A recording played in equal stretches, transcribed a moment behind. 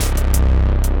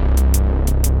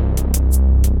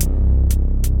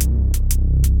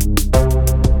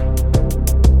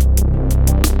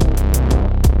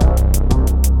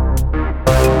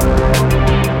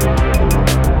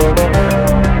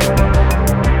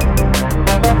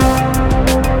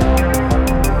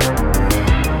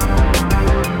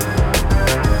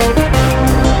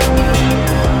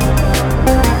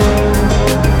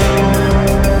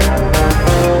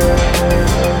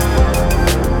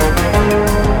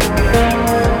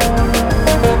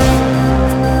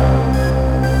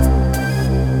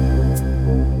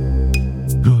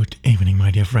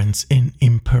friends in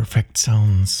Imperfect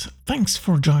Sounds. Thanks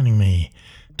for joining me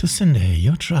to syndae,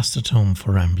 your trusted home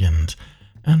for ambient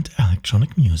and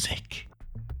electronic music.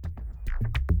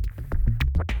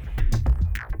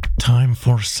 Time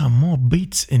for some more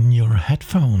beats in your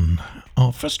headphone.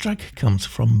 Our first track comes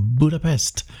from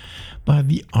Budapest by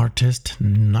the artist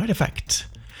Night Effect.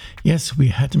 Yes, we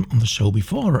had him on the show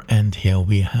before, and here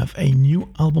we have a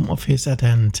new album of his at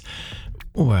hand,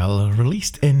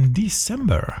 released in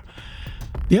December.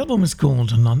 The album is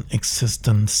called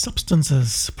Non-Existent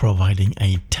Substances, providing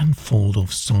a tenfold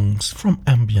of songs from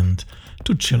ambient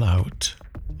to chill out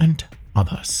and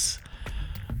others.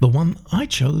 The one I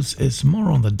chose is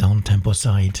more on the down-tempo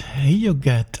side. Here you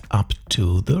get Up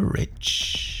to the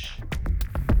Ridge.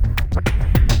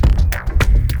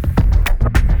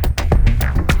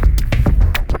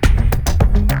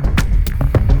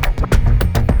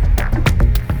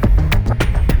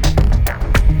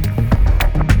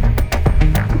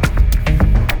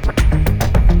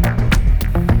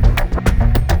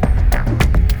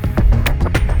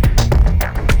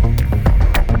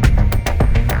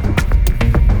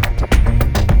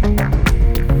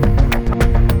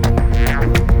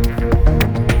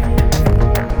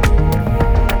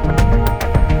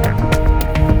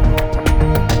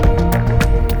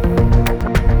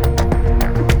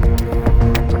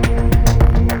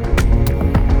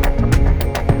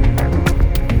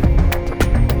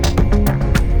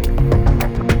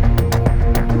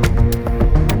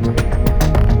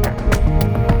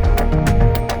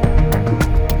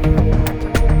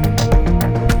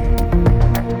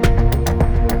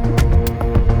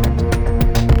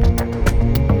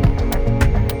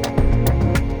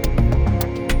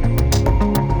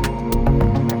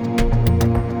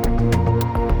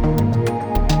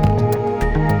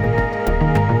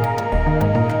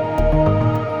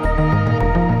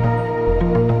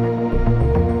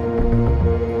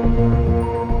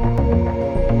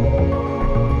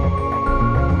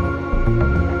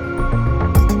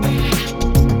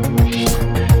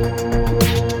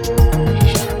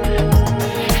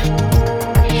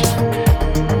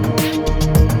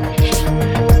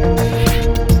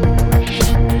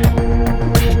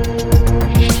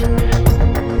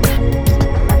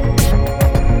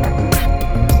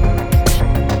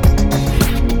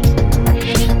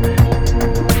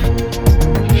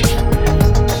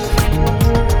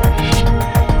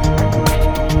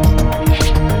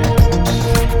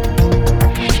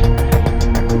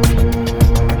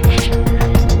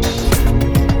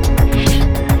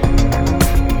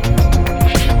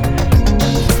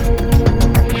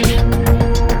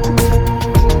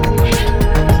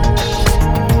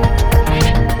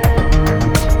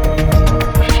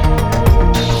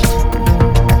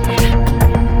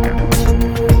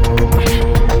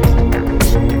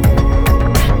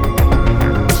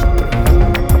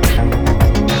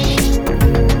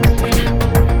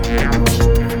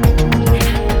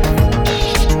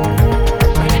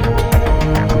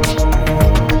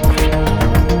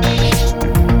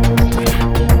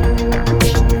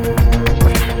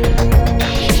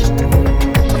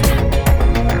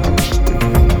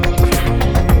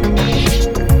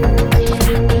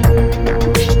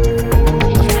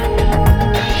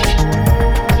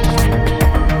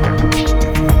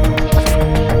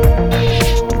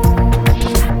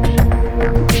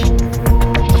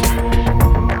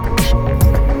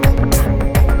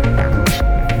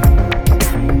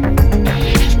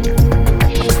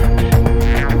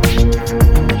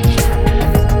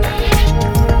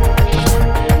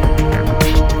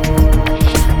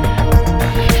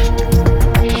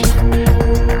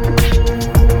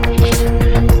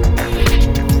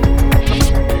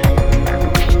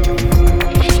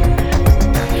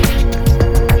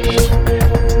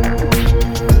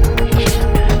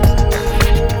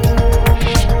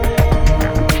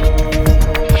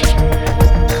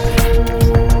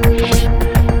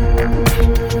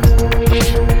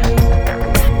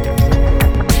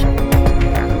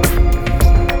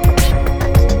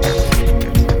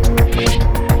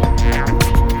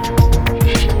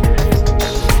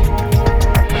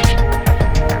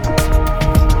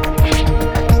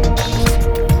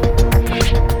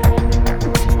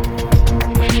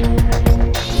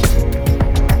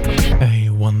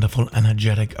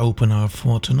 Energetic opener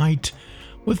for tonight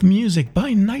with music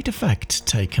by Night Effect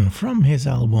taken from his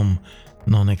album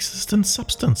Non-Existent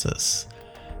Substances.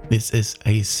 This is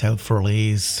a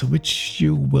self-release which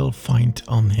you will find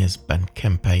on his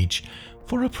Bandcamp page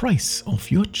for a price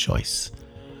of your choice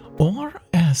or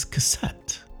as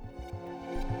cassette.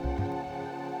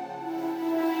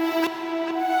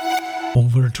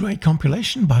 Over to a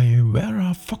compilation by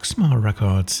Vera Foxma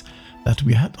Records that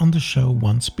we had on the show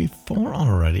once before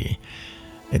already.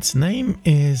 Its name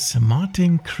is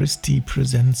Martin Christie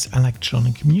Presents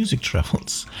Electronic Music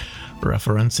Travels,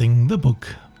 referencing the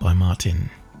book by Martin.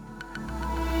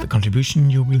 The contribution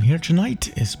you will hear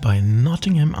tonight is by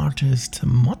Nottingham artist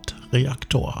Mod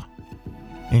Reactor.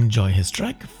 Enjoy his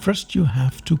track First You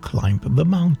Have to Climb the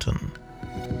Mountain.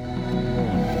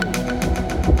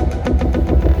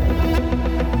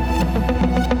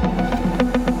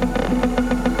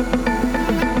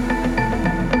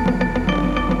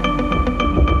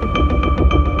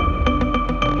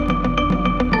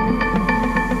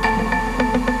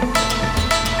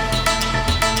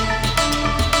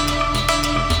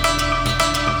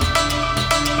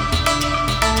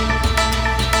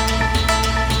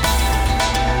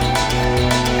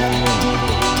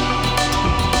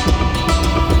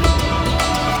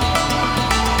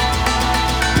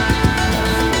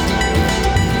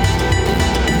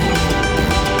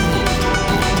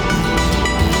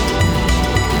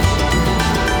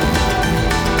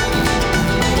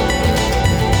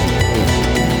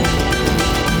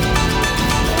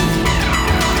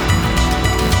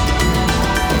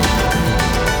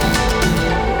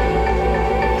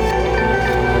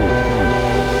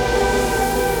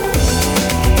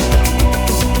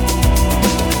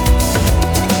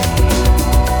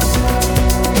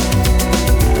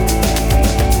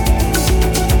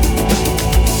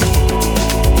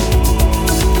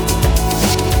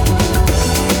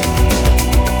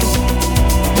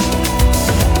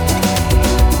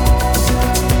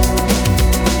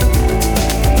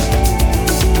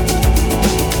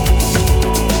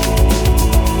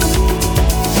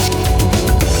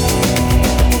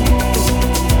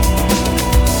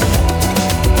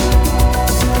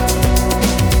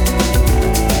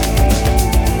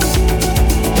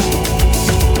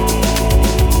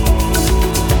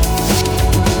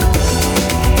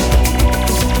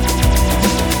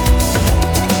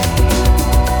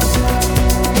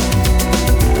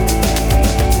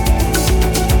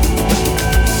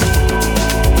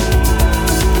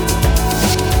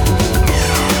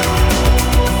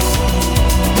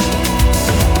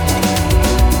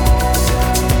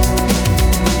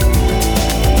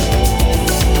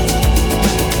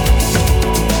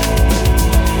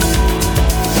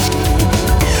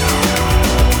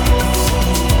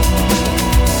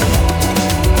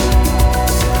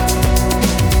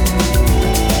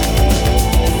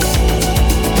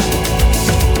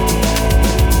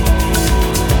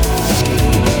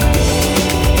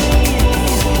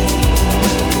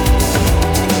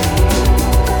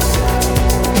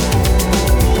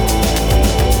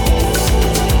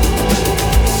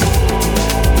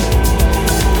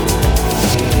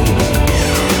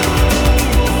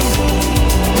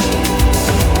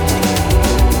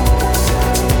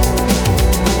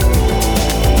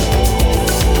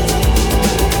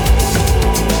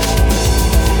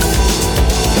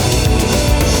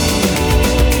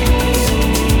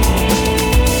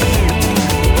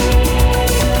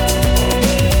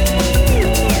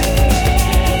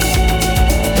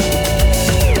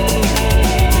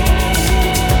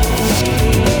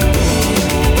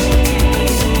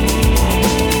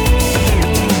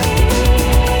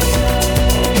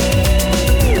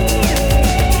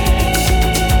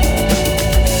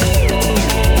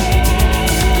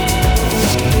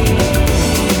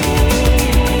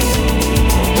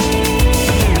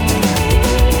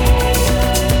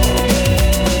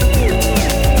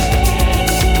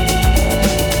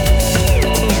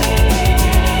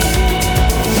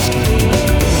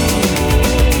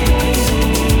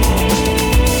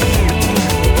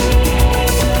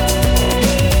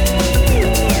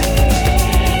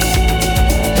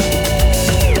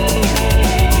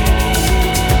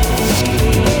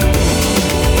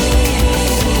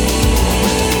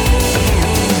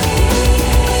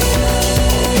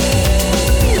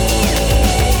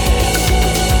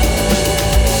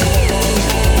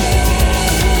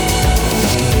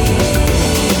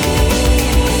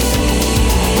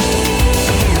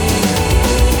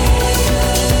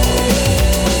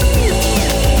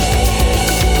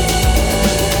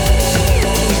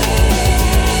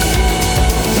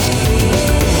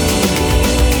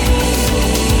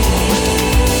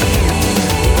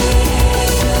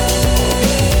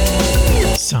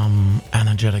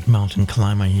 Mountain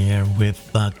climber here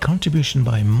with a contribution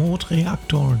by Mod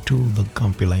Reactor to the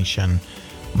compilation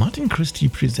Martin Christie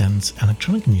Presents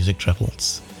Electronic Music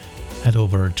Travels. Head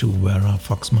over to Vera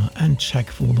Foxma and check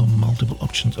for the multiple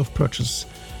options of purchase,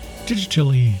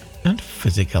 digitally and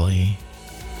physically.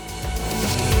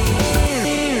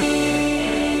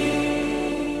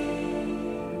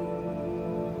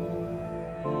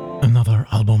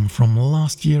 album from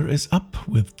last year is up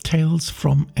with Tales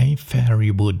from a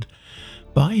Fairy Wood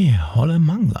by Holle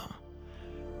Mangla.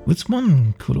 This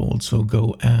one could also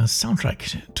go as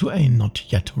soundtrack to a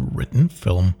not yet written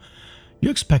film. You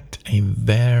expect a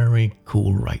very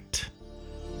cool ride.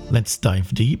 Let's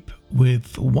dive deep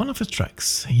with one of his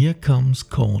tracks. Here comes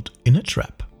Caught in a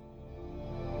Trap.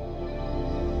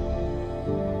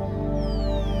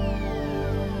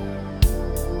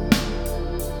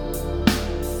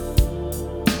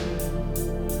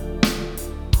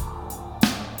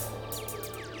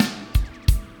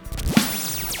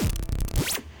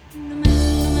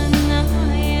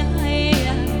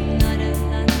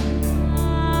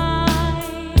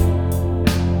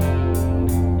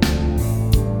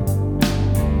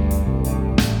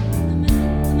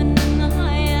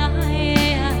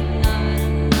 Yeah.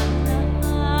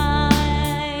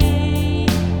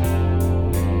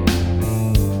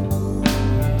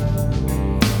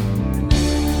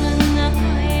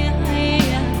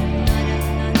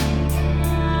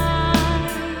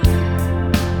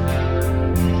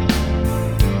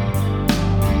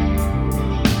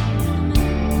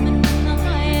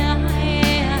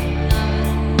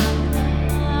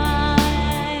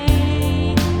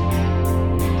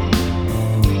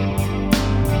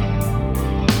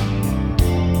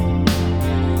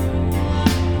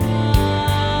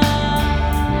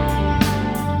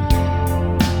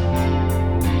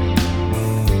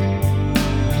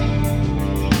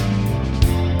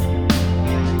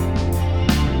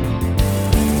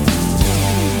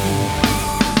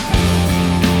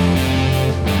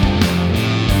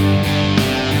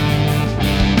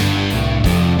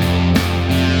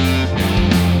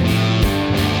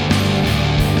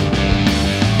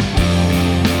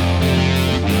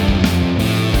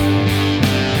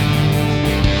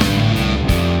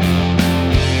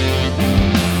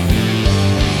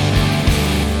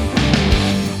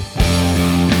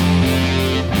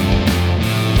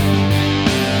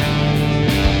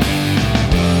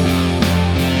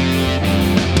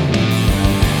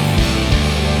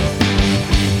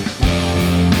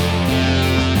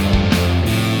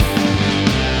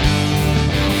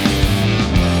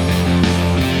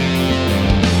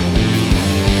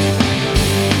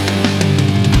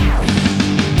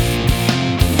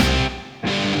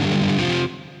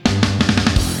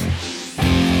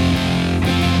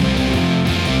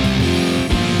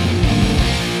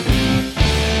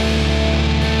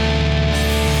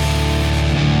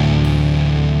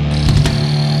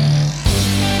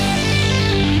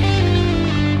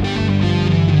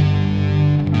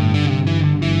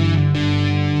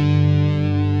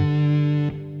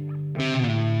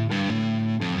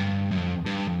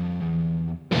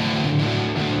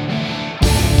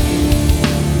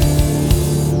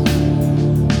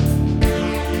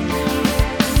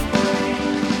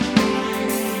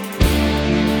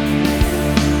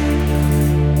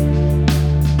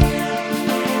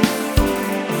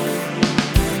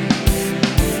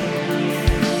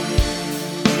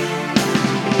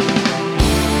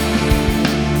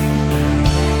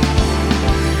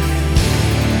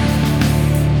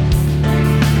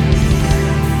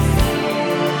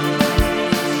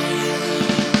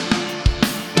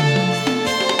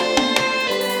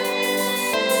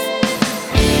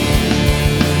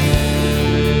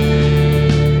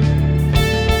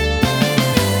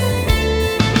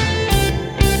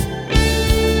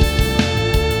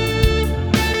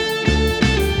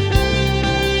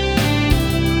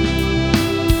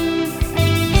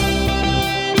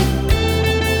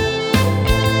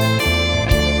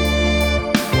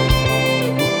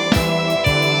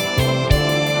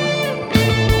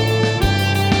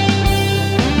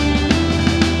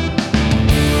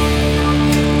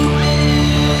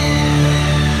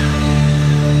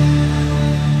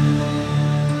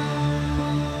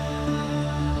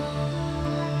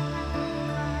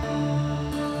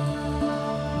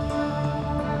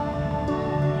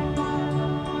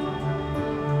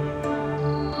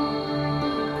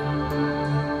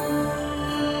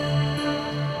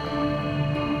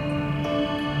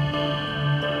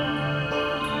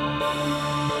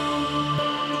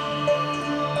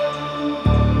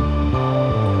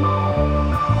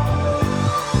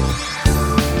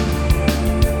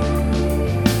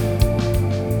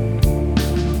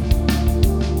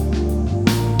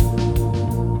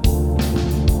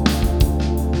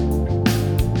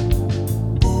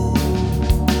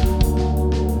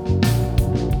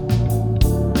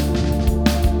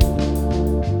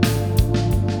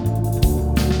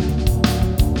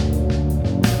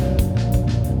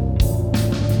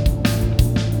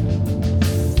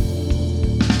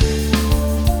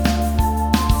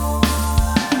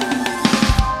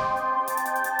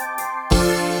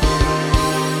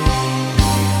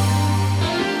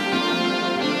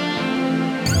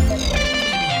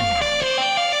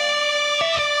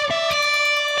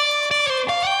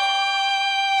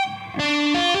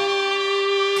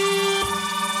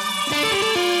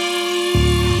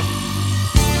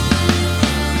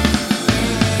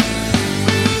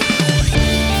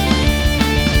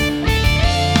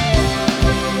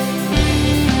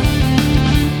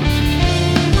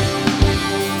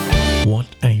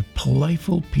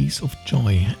 Joyful Piece of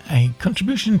Joy, a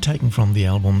contribution taken from the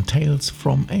album Tales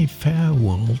from a Fair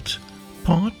World,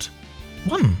 Part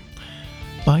 1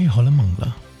 by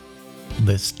Hollemangler.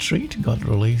 This treat got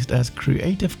released as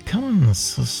Creative Commons,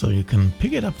 so you can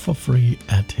pick it up for free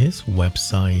at his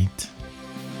website.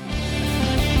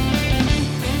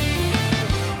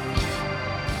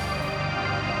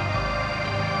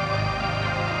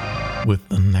 With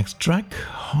the next track,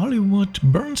 Hollywood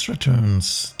Burns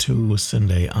returns to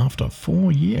syndae after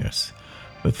 4 years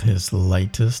with his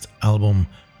latest album.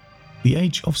 The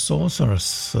Age of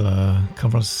Sorcerers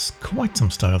covers quite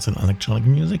some styles in electronic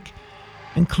music,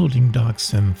 including dark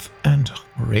synth and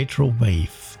retro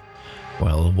wave.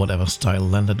 Well, whatever style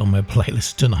landed on my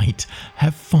playlist tonight,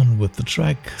 have fun with the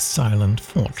track Silent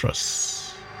Fortress.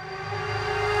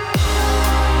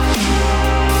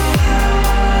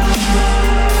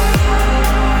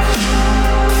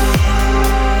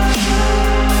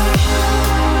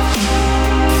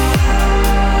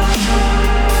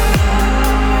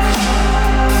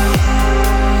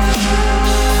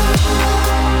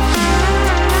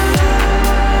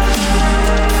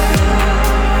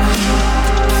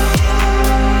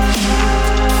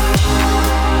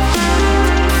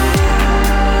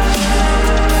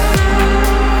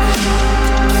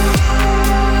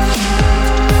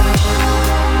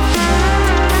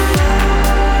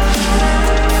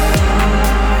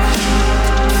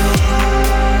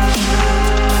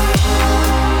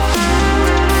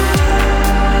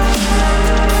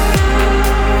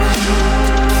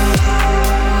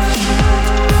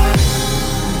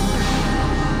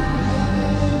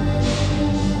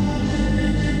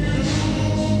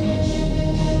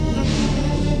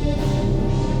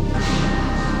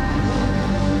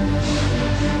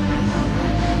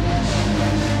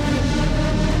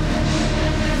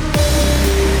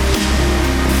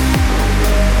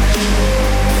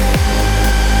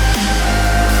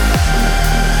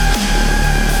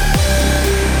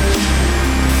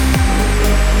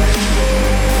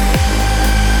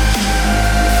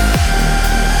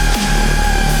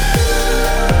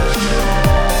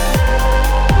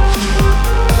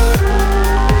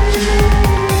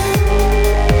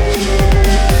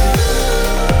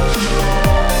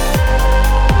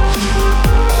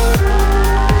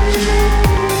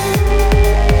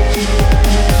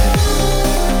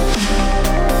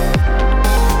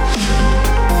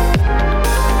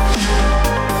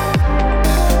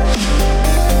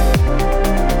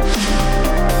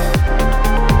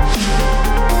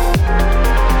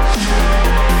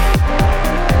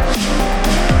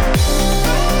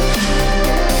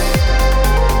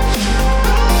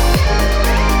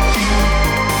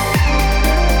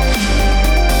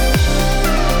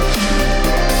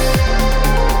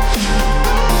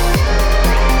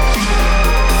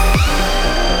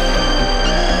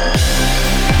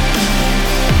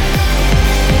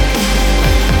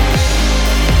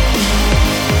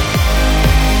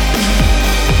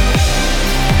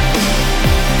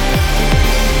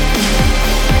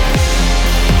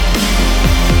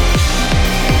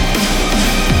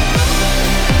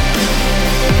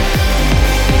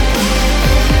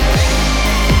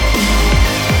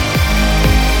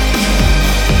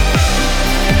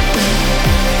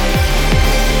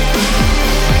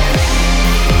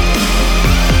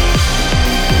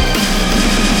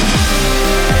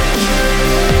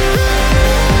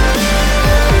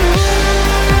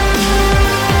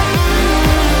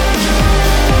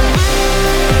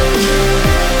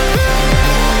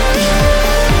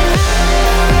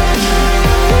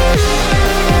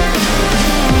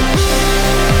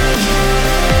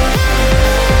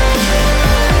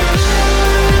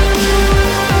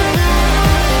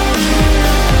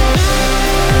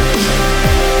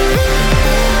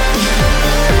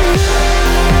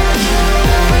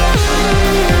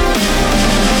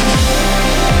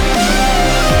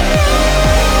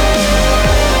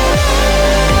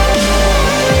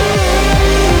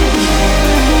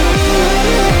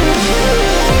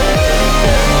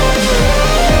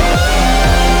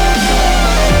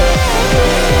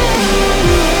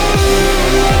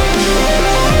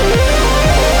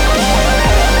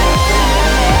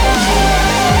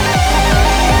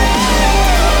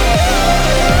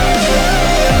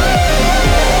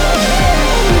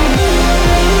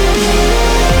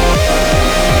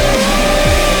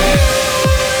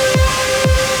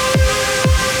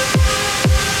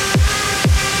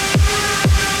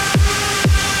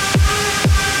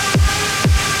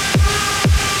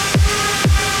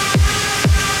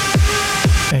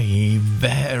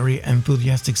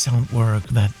 Enthusiastic sound work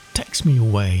that takes me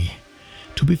away.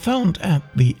 To be found at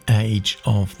The Age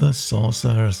of the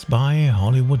Sorcerers by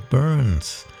Hollywood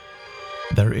Burns.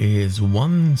 There is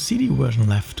one CD version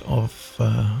left of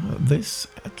this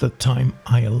at the time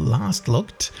I last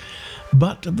looked,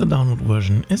 but the download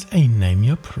version is a name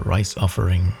your price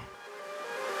offering.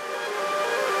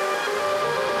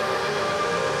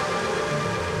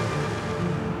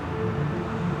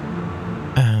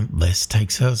 And this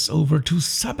takes us over to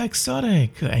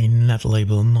Subexotic, a net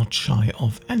label not shy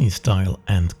of any style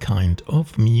and kind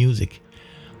of music.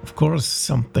 Of course,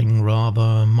 something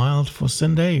rather mild for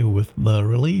syndae with the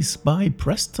release by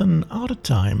Preston Out of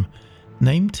Time,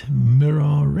 named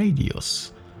Mirror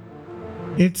Radius.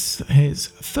 It's his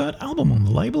third album on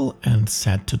the label and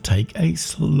said to take a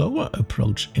slower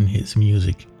approach in his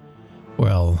music.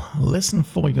 Well, listen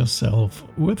for yourself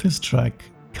with his track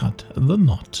Cut the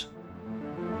Knot.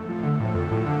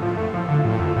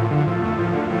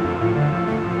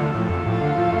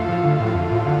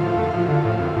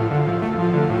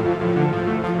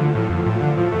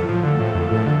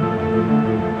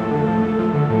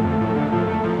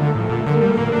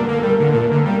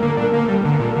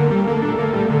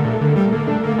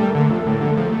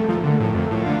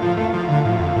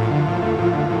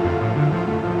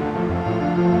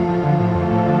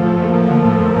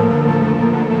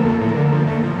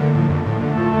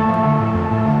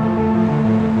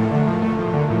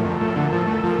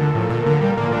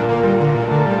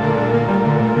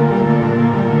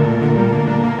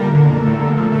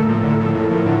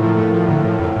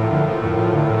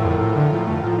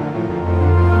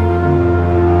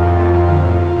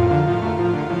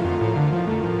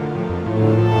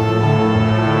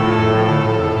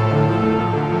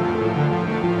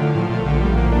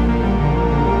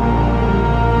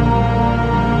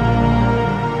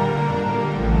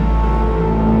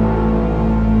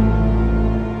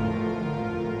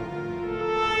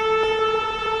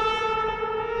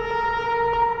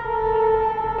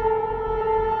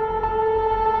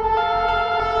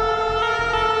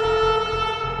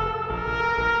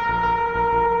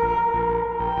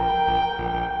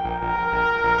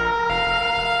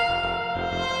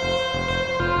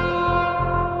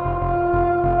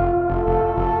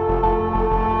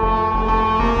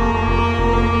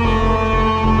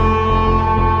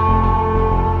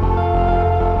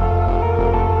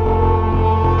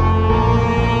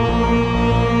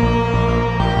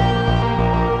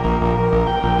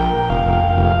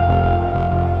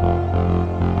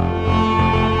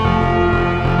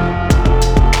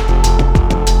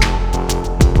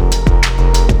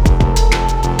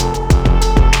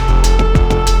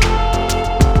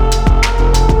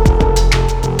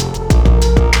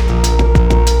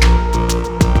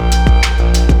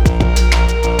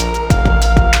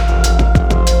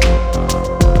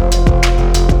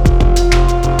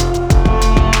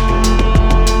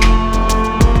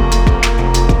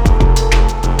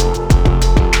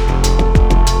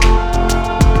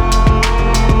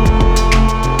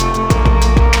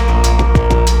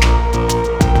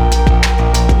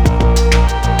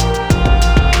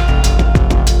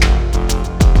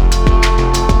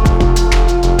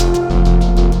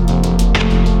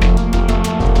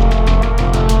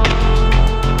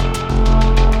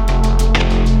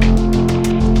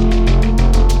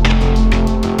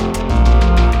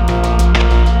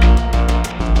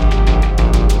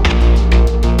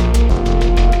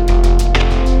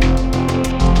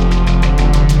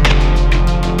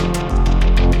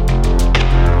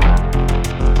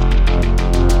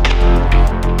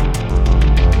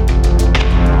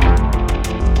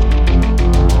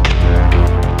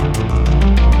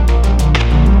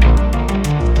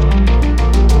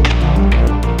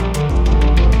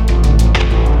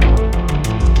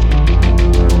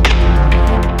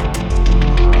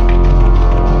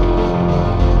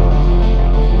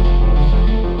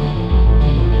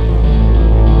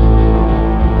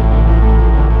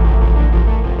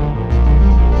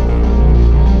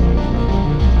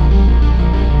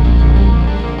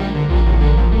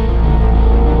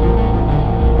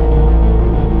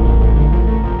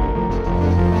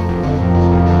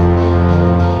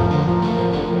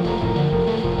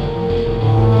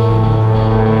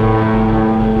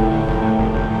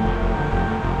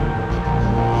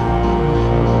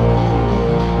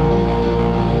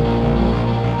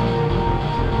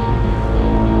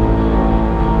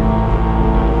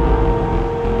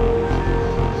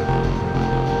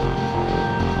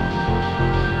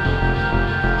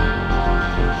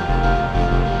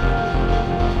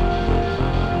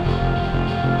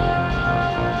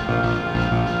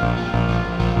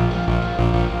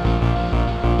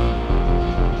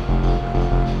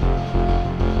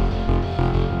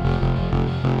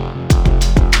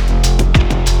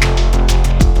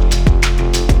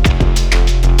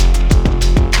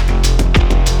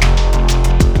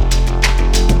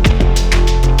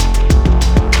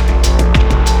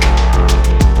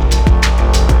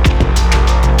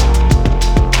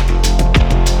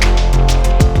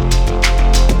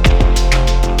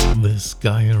 This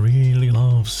guy really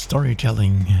loves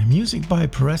storytelling. Music by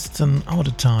Preston Out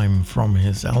of Time from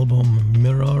his album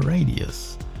Mirror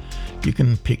Radius. You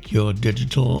can pick your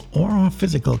digital or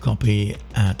physical copy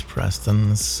at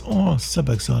Preston's or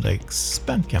Subexotic's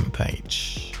Bandcamp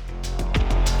page.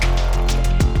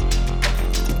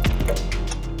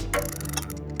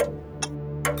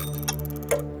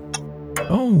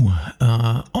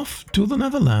 Off to the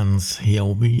Netherlands. Here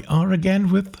we are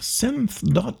again with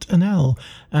synth.nl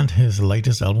and his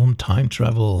latest album Time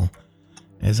Travel.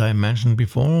 As I mentioned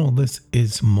before, this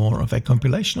is more of a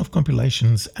compilation of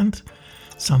compilations and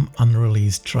some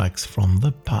unreleased tracks from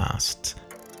the past.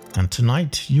 And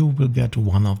tonight you will get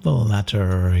one of the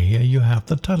latter. Here you have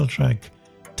the title track,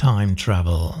 Time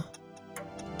Travel.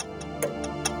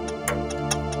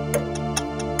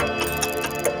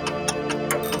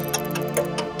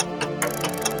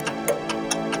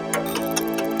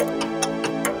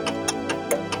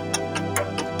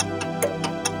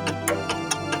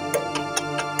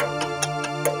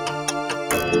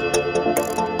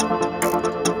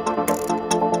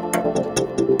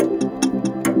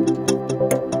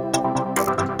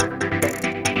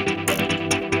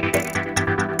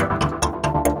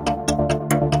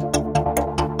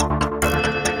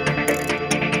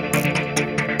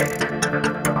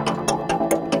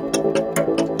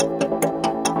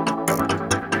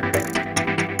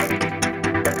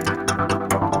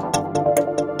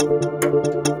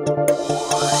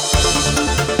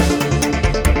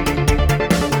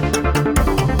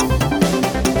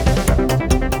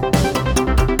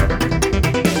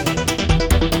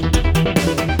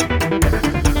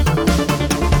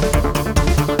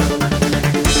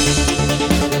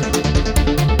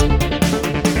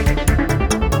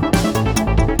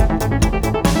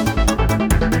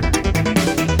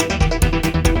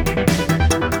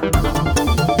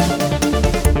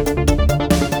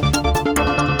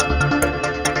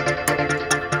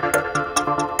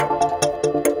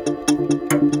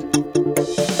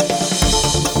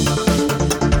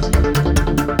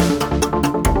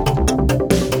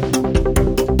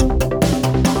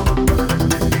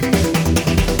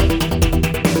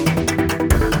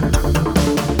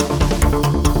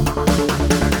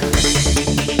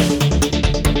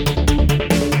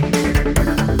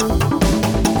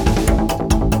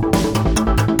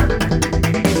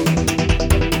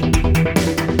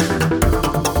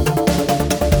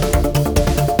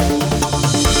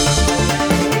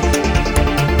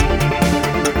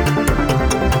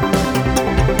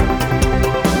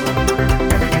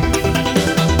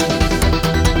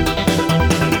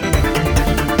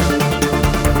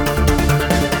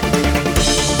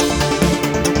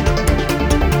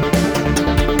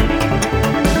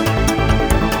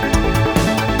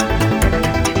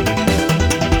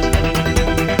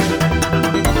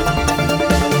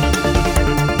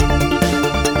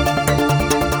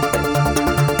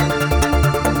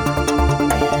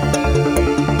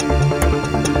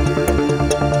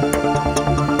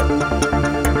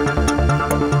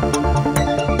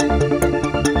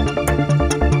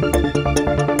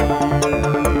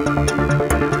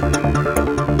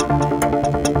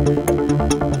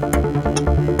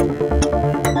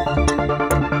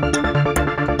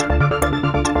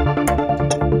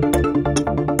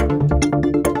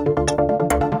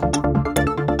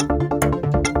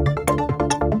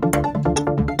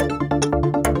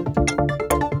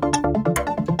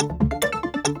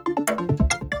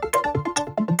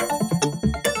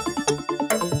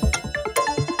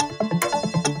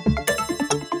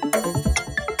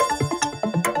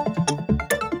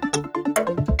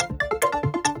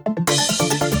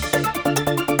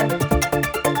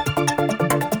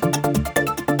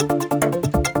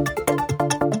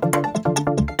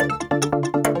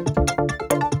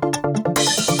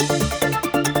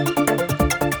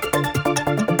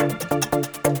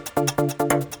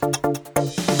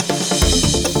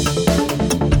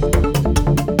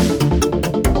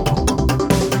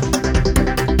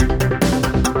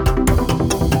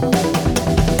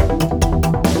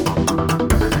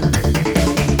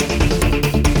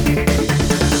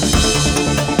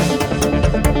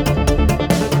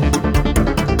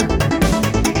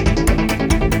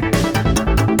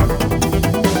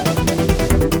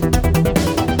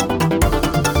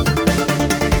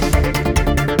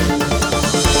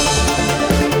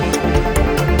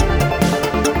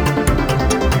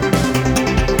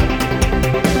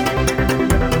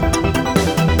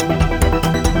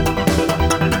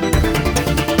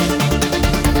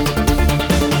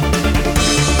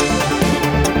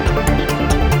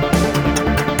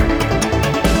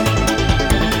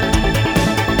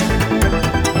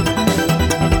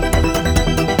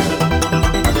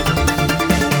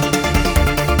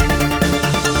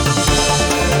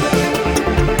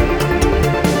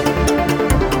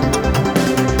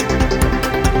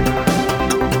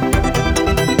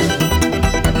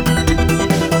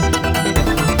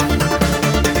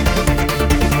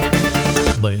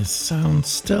 sounds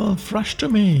still fresh to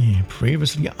me.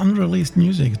 Previously unreleased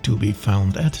music to be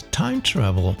found at Time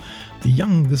Travel, the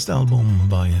youngest album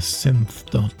by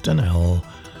synth.nl.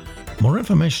 More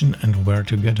information and where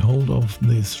to get hold of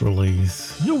this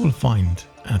release you will find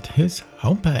at his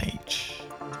homepage.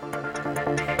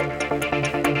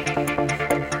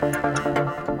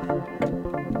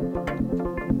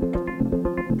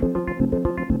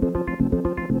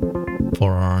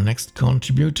 For our next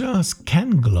contributor,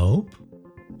 Scan Globe,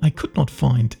 I could not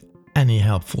find any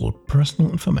helpful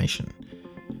personal information.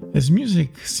 His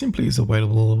music simply is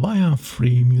available via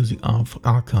Free Music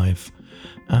Archive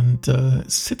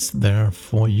and sits there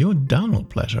for your download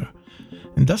pleasure.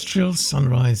 Industrial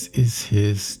Sunrise is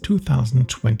his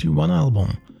 2021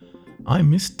 album. I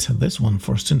missed this one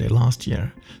for syndae last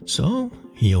year, so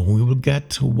here we will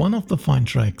get one of the fine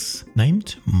tracks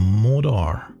named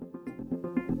Modor.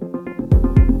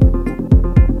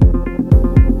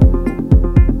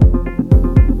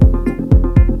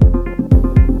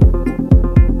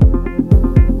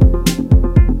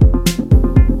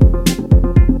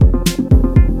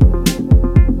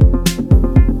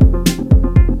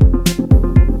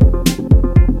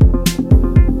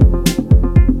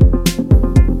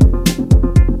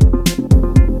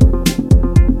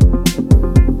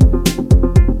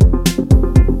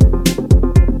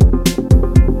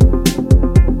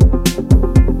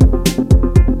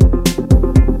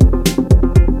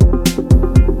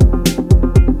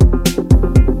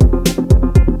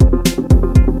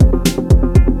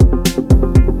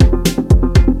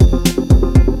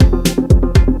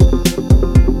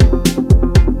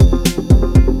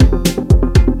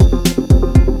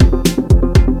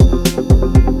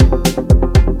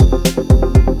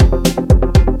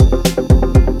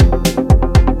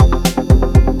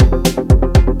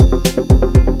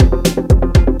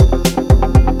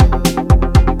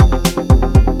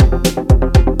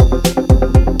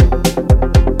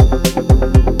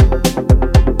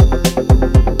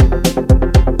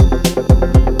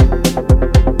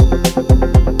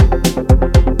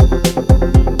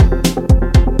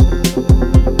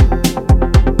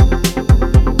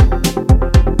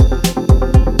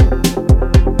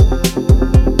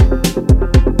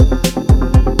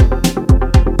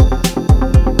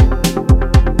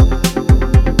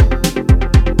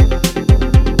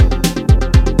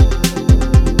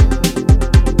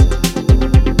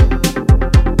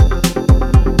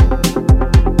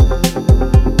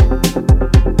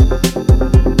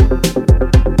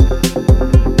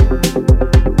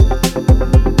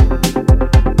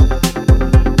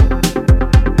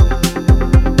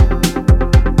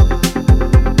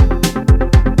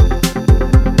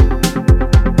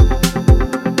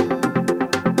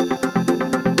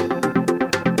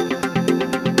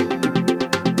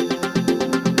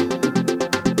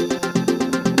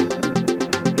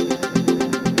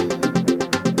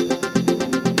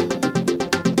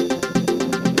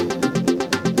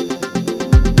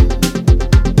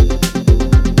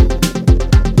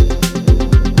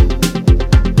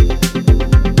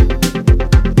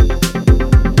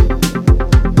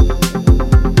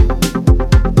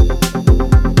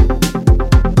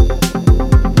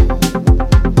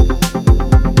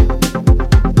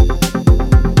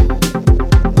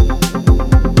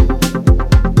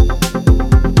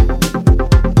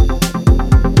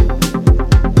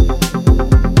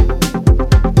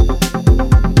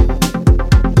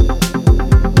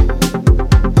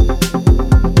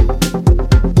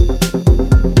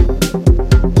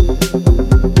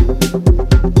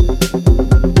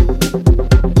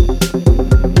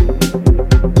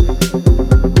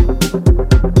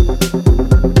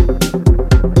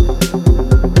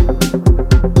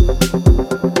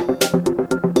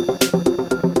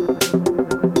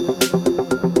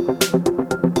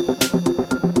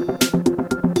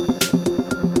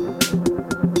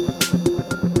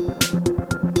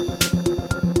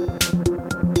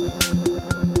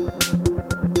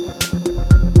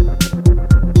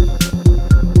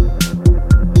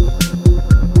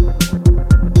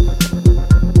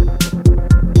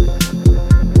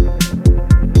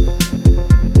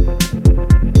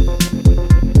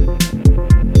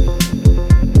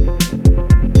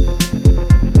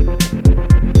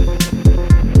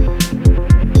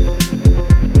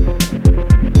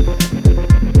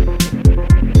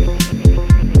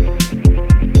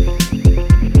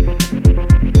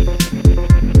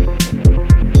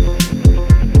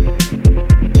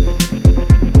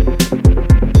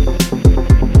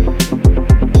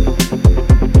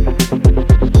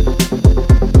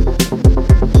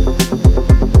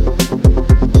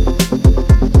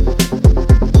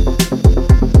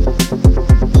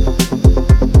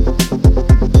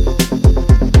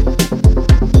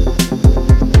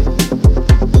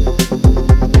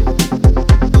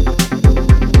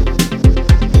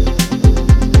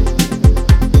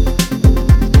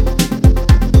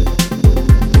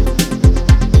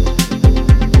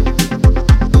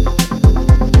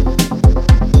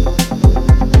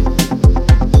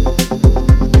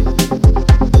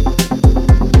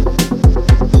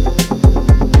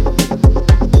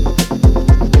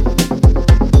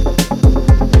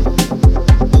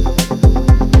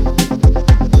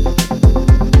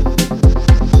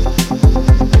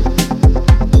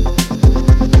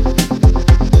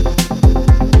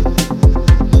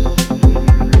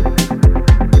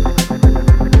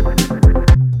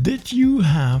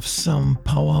 some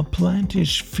power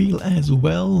plantish feel as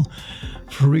well,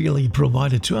 freely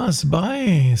provided to us by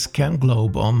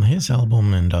Scanglobe on his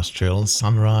album Industrial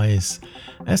Sunrise.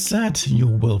 As said, you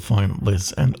will find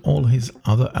this and all his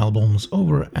other albums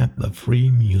over at the Free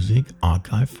Music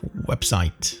Archive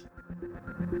website.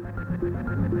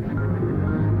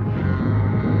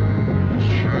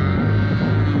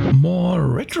 More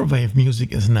retrowave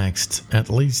music is next, at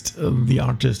least the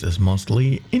artist is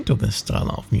mostly into this style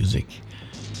of music.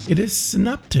 It is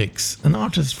Synaptics, an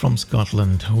artist from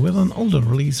Scotland with an older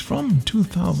release from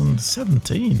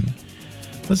 2017.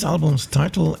 This album's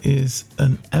title is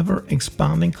an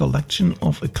ever-expanding collection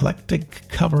of eclectic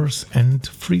covers and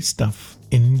free stuff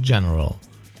in general.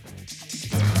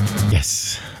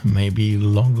 Yes, maybe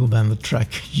longer than the track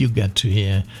you get to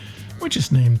hear, which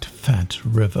is named Fat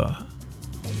River.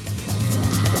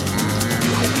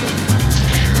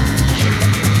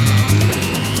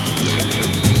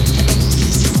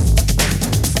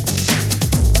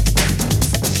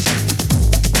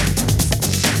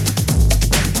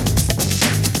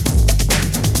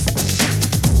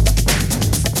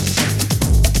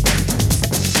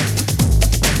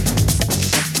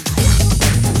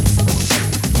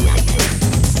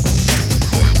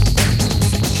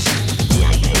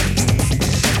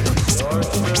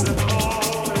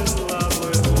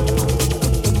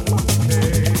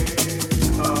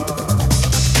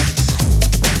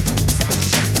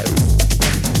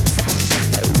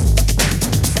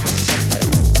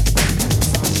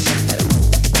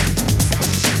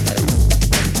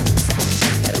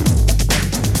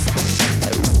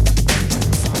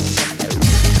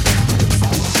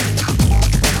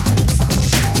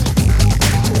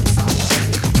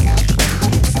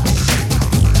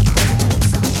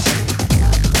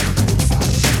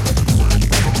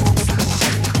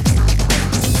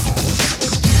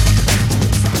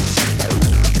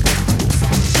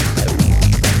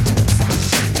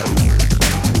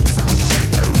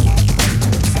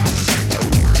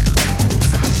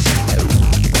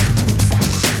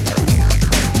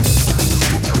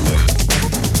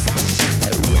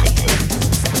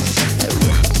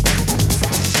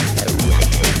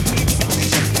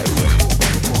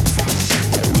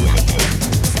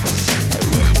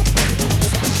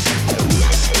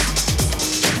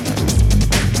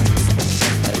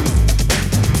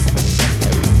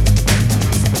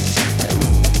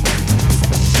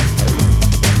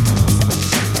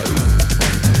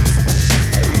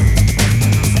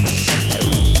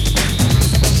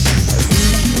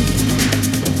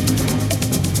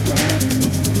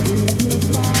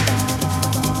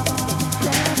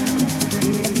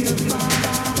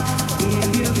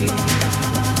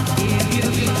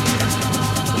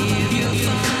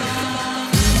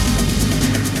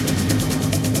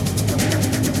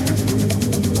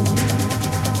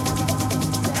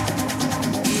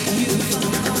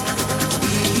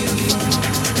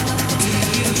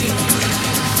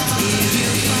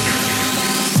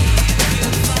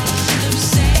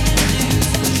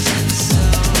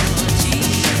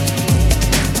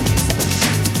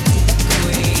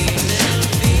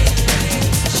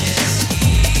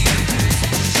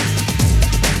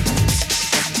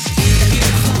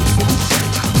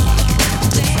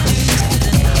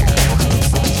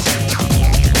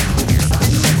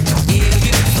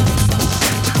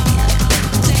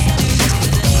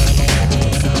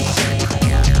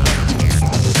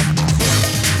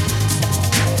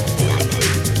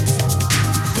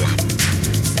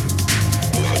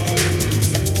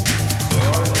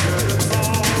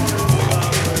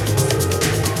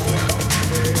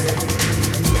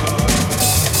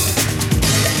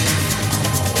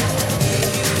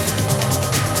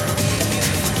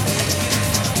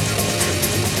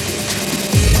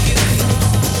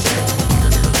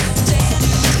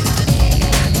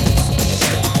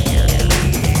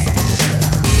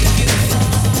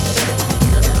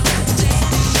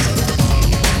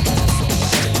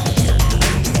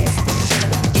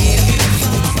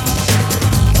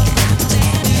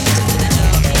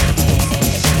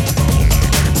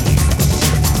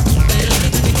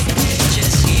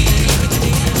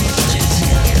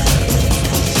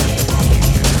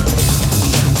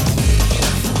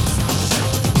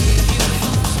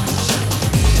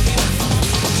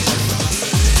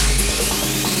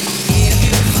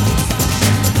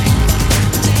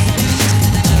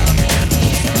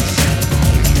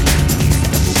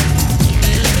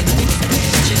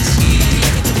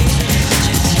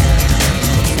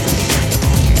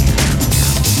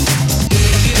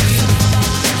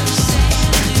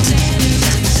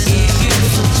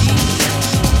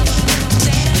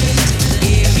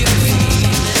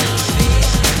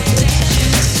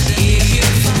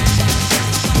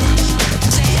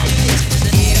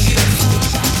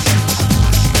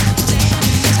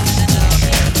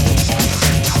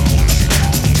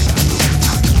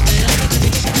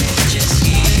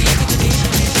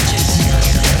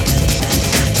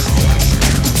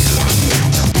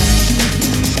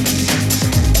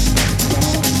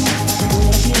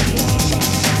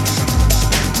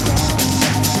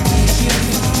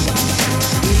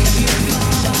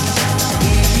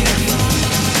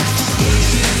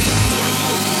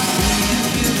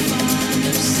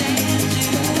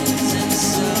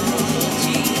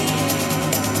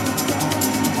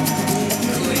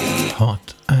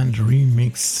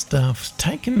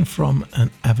 from an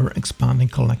ever-expanding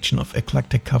collection of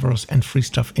eclectic covers and free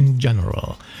stuff in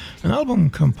general. An album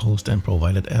composed and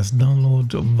provided as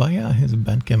download via his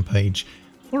Bandcamp page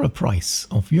for a price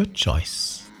of your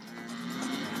choice.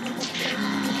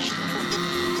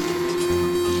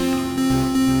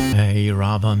 A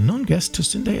rather known guest to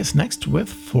syndae is next with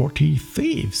 40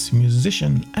 Thieves,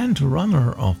 musician and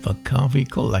runner of the Kavi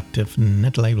Collective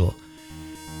net label.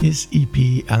 His EP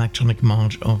Electronic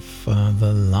March of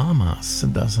the Llamas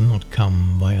does not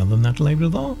come via the net label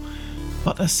though,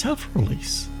 but a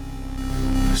self-release.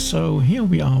 So here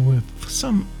we are with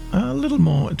some a little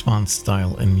more advanced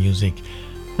style in music,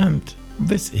 and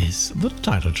this is the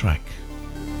title track.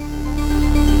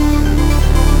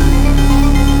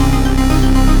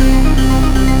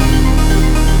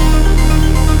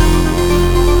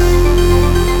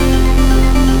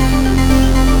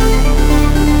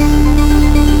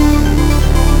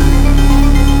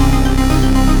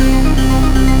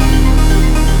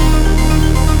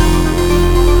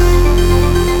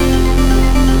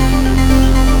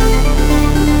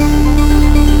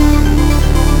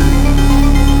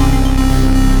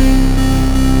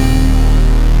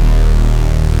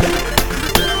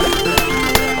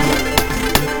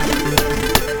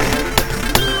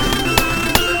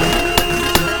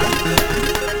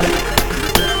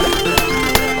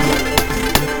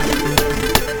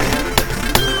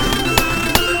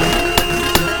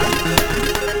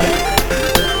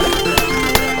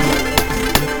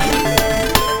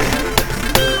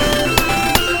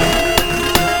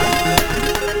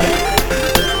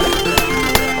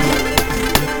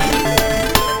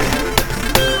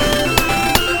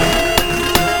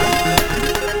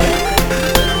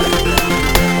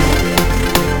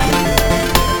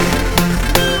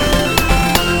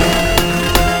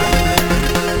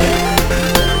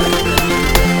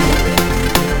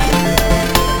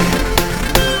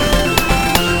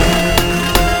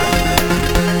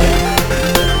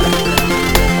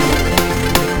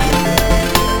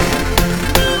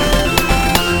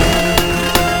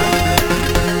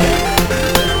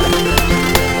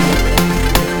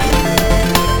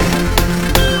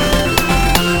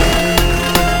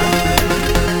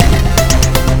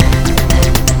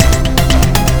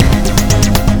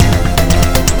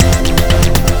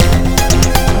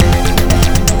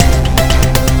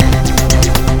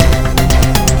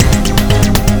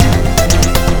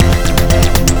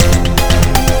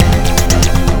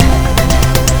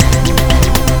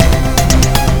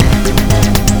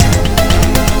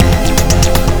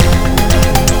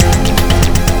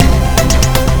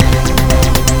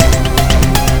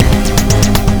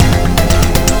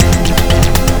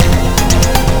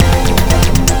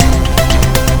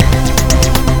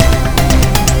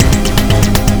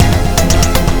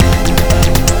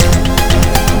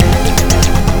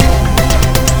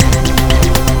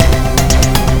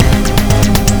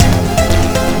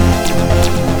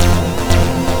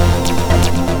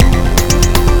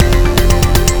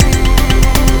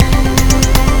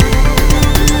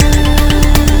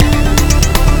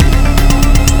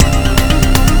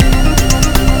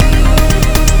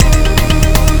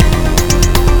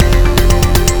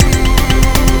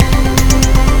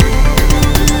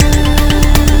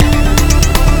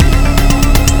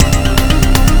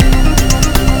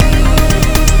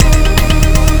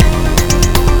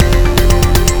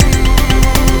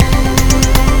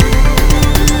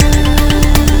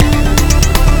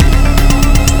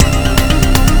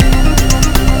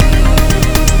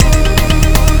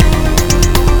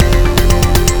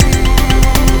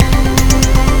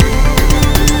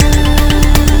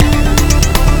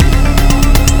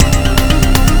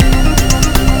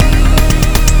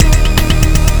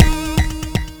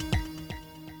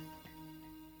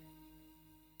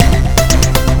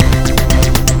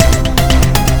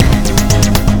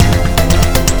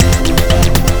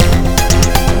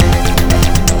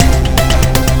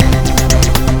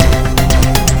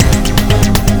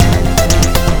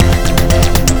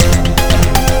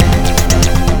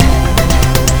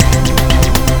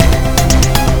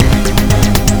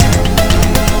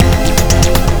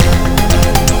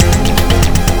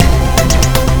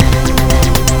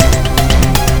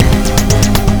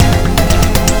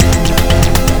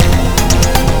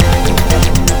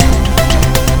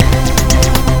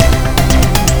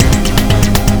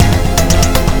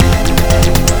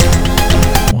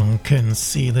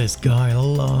 See, this guy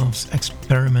loves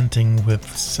experimenting with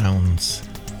sounds.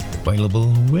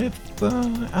 Available with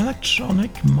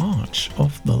Electronic March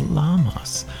of the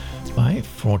Llamas by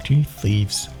 40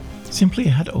 Thieves. Simply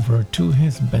head over to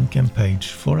his Bandcamp page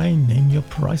for a Name Your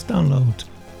Price download.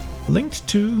 Linked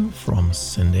to from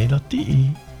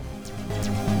syndae.de.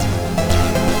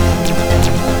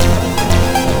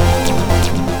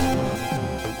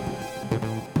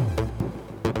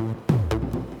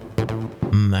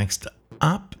 Next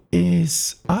up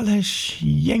is Alesh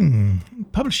Yeng,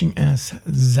 publishing as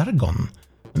Zargon,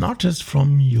 an artist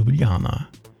from Ljubljana.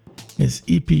 His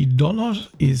EP Dollar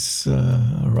is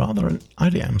rather an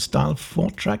IDM-style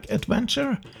 4-track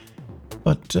adventure,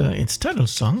 but its title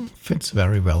song fits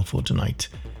very well for tonight.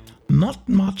 Not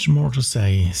much more to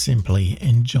say, simply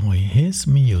enjoy his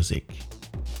music.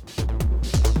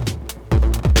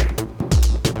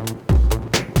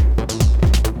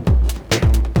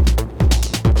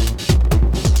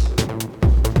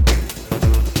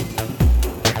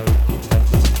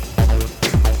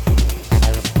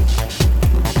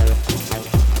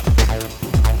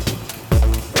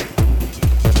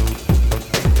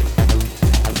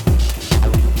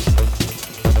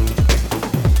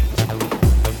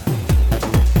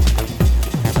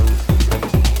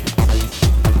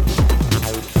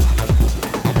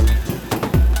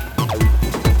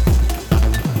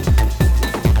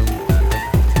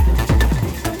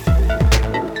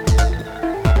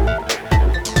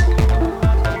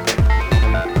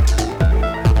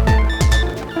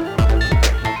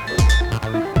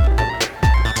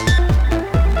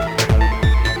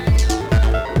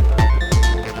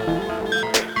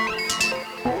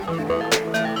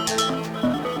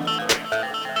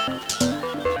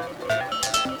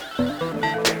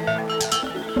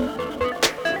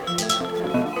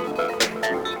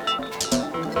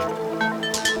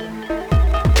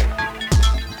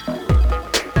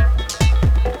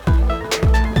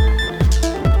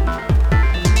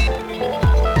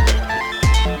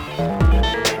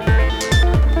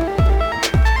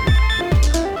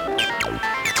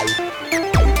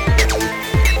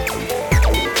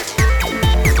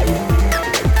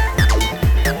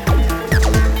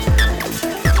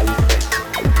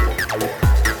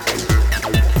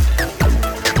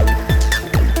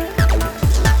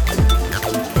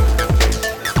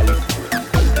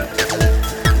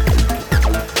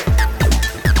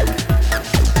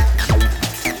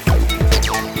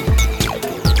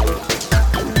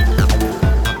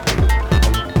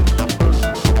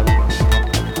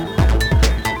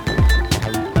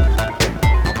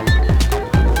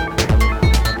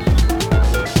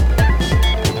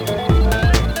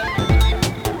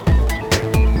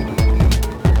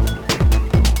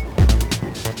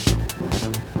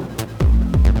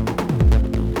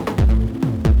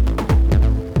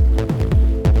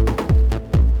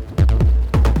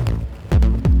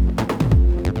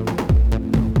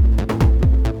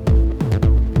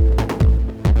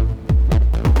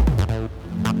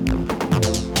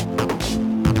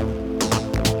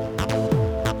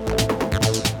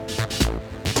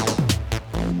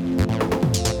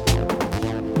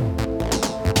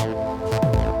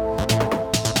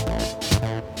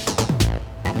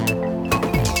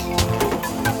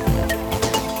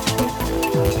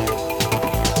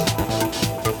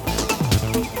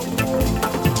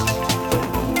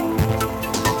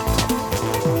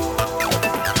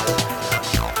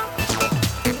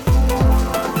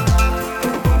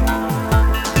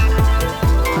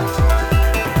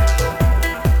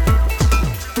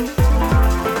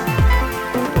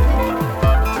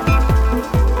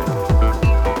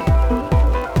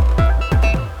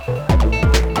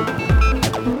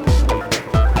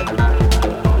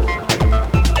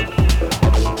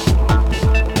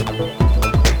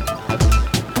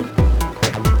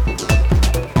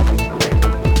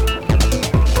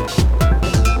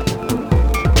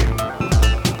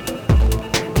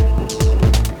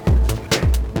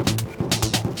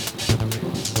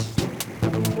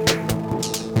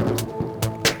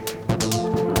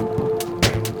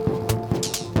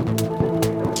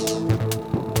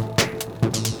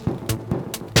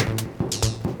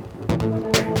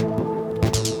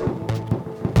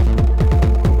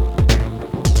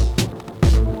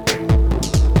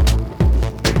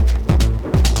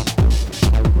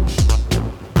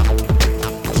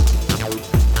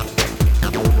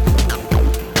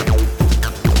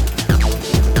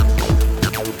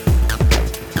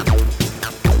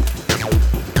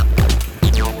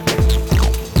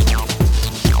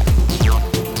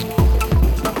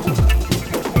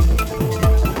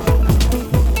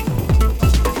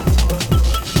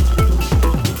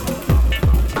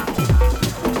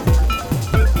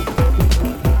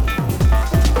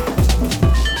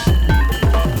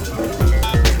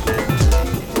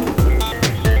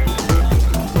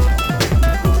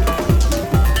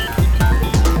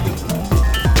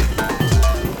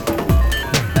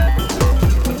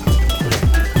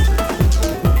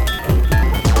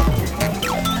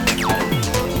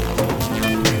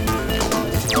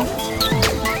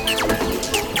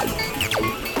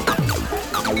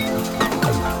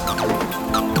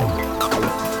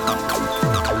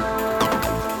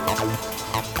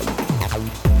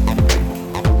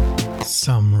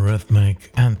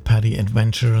 rhythmic and petty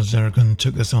adventure Zergon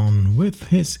took us on with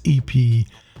his EP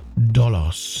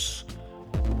Dollars.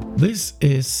 This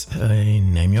is a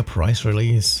Name Your Price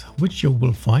release, which you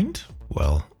will find,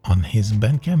 well, on his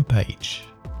Bandcamp page.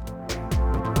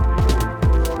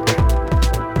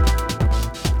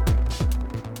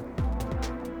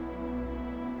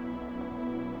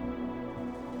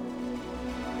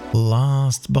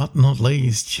 Last but not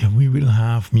least, we will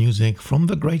have music from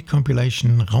the great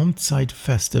compilation Raumzeit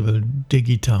Festival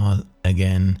Digital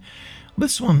again.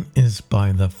 This one is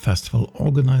by the festival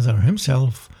organizer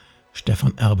himself,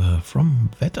 Stefan Erbe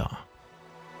from Wetter.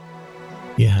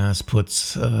 He has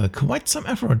put quite some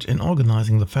effort in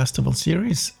organizing the festival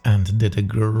series and did a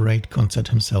great concert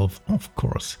himself, of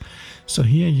course. So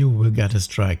here you will get his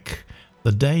track,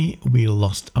 The Day We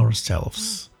Lost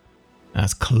Ourselves,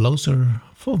 as closer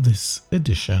for this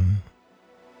edition.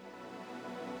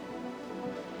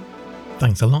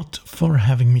 Thanks a lot for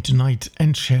having me tonight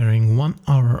and sharing 1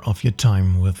 hour of your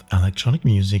time with electronic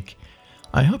music.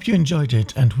 I hope you enjoyed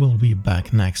it and will be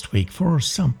back next week for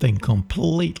something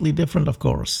completely different, of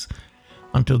course.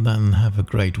 Until then, have a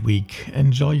great week,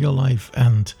 enjoy your life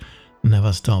and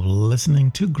never stop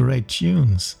listening to great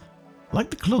tunes.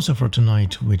 Like the closer for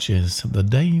tonight, which is The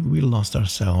Day We Lost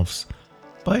Ourselves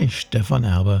by Stefan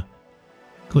Erbe.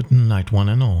 Good night, one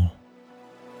and all.